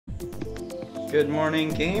Good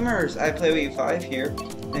morning, gamers! I play with you 5 here.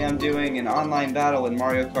 Today I'm doing an online battle in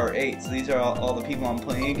Mario Kart 8. So these are all the people I'm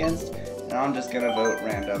playing against, and I'm just gonna vote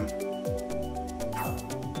random.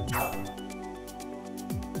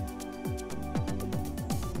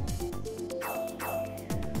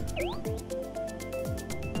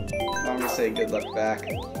 I'm gonna say good luck back.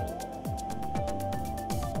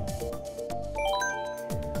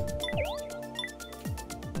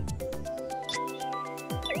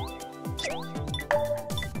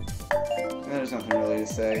 There's nothing really to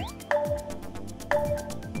say.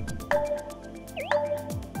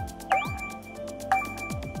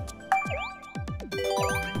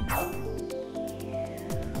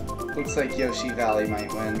 Looks like Yoshi Valley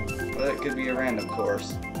might win, but it could be a random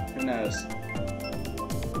course. Who knows?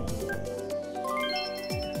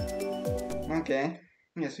 Okay,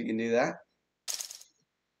 I guess we can do that.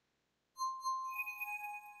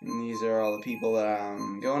 And these are all the people that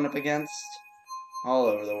I'm going up against all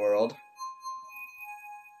over the world.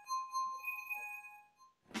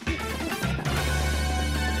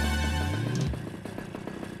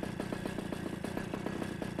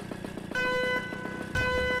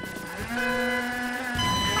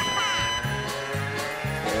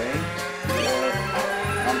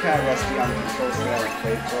 I'm kind of rusty on the controls, so I haven't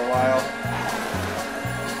played for a while.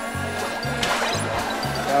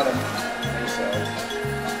 Got him. Nice.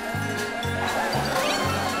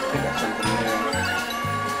 Pick up something new.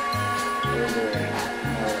 Another one.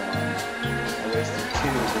 I wasted 2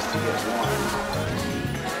 just to get 1.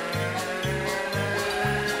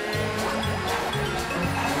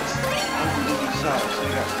 That was an easy shot, so I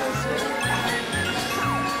got closer.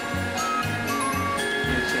 I'm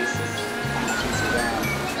gonna chase it down.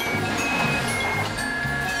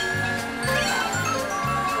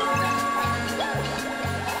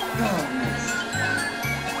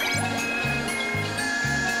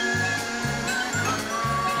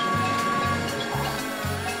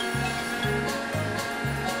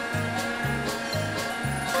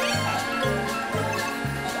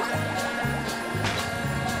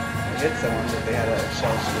 Hit someone, but they had a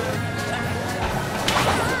shell shield.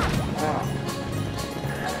 Wow.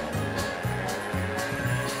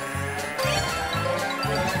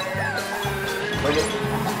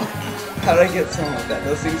 How did I get someone with that?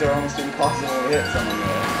 Those things are almost impossible to hit someone with.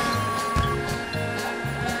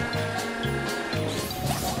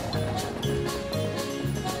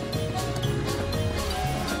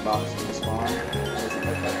 Box can spawn. Doesn't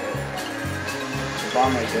look like it. The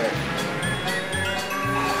bomb right there.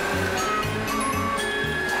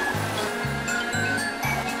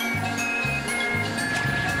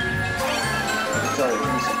 They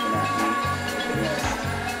threw something at me. They missed.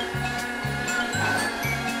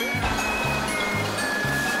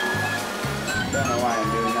 Don't know why I'm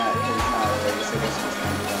doing that. It's not a race. I guess it's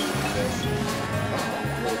kind of fun to do this. Oh,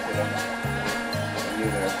 really could have. I knew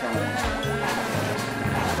they were coming.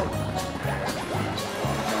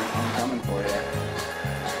 I'm coming for you.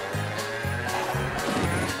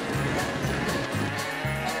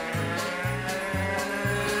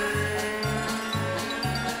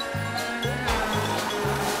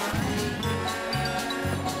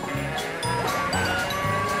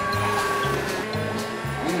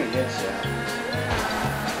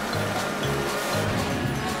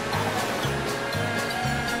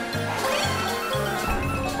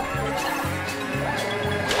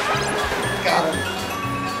 Got him.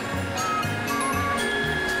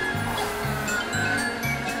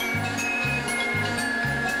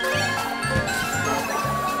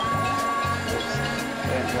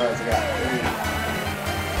 Didn't realize I got 3.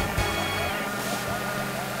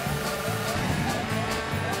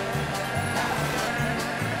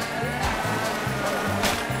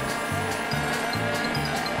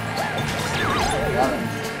 Got him.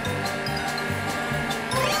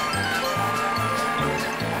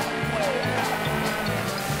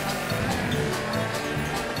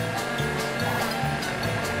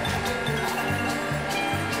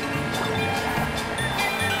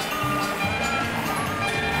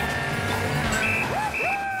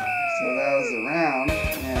 So that was the round,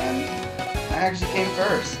 and I actually came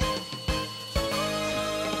first.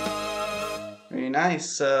 Very nice.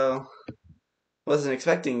 So wasn't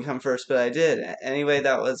expecting to come first, but I did. Anyway,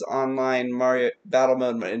 that was online Mario battle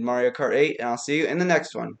mode in Mario Kart 8, and I'll see you in the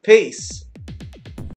next one. Peace!